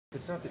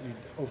It's not that you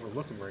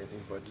overlook them or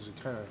anything, but does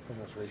it kind of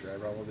almost raise your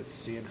eyebrow a little bit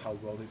seeing how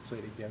well they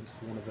played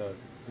against one of the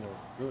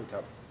really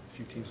top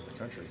few teams in the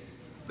country?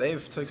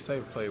 Texas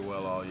Tech played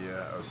well all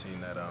year. I've seen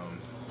that.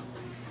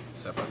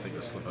 Except I think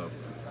a slip up.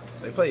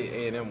 They played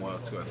A&M well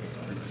too. I think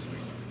from previous week.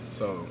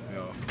 So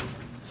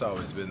it's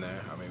always been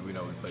there. I mean, we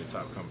know we play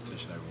top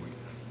competition every week.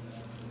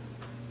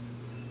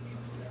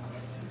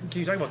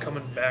 Can you talk about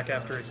coming back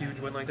after a huge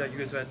win like that? You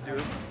guys have had to do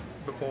it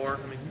before.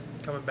 I mean,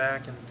 coming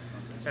back and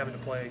having to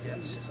play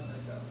against,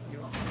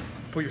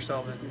 put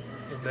yourself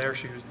in their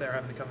shoes. They're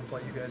having to come and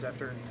play you guys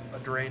after a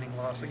draining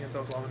loss against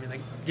Oklahoma. I mean,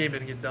 the game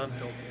didn't get done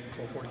until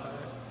 12:45.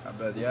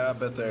 I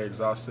bet they're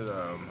exhausted.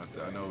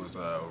 I know it was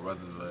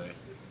weather delay.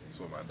 That's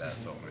what my dad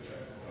told me.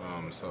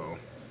 So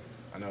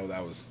I know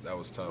that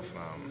was tough.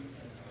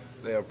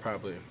 They'll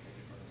probably,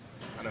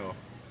 I know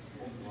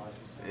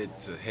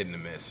it's a hit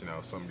and miss.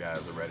 Some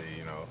guys are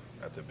ready,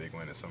 after a big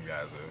win, and some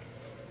guys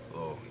are a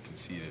little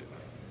conceited.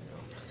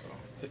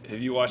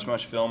 Have you watched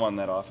much film on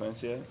that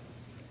offense yet?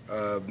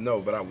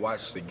 No, but I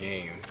watched the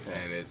game,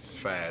 and it's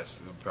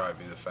fast. It'll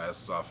probably be the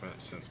fastest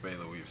offense since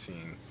Baylor we've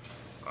seen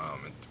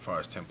as far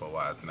as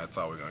tempo-wise, and that's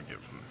all we're going to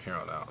get from here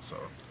on out. So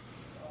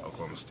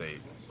Oklahoma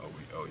State,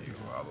 OU,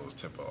 all those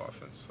tempo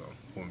offense, so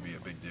it won't be a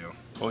big deal.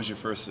 What was your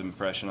first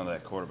impression of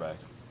that quarterback?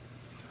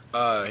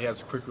 He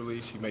has a quick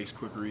release. He makes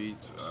quick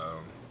reads.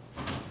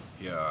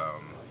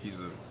 He's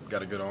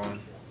got a good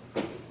arm.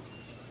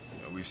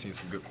 We've seen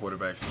some good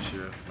quarterbacks this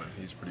year, but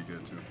he's pretty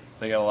good too.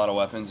 They got a lot of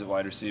weapons at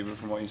wide receiver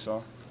from what you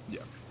saw?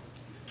 Yeah.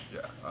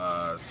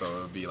 So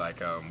it would be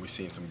like we've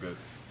seen some good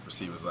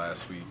receivers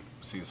last week.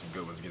 We've seen some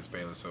good ones against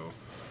Baylor. So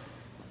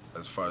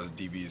as far as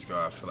DBs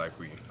go, I feel like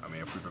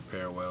if we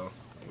prepare well,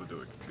 we'll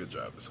do a good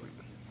job this week.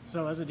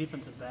 So as a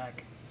defensive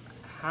back,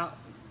 how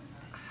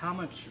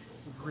much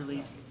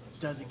relief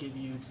does it give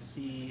you to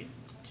see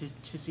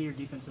your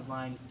defensive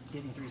line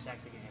getting 3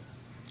 sacks a game?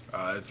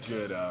 It's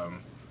good.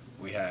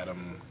 We had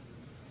him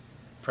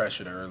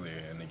pressured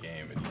earlier in the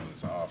game, and he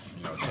was off.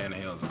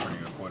 Tannehill's a pretty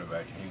good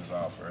quarterback, and he was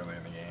off early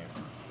in the game,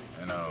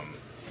 and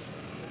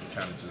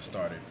kind of just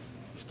started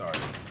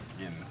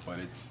getting. But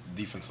its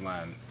defensive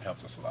line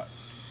helped us a lot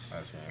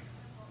last game.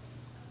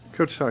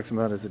 Coach talks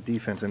about as a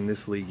defense in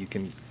this league, you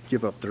can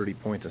give up 30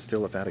 points and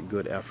still have had a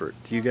good effort.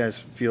 Do you guys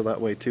feel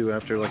that way too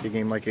after like a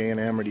game like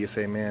A&M, or do you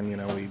say, man,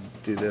 we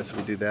do this,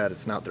 we do that,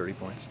 it's not 30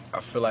 points? I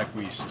feel like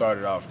we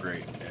started off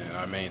great, and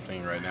our main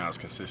thing right now is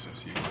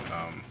consistency.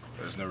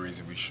 There's no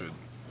reason we should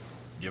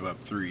give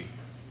up 3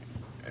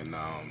 in the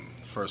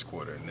first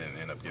quarter and then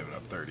end up giving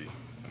up 30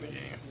 in the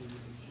game.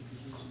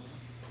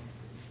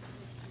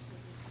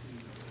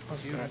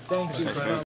 Thank you.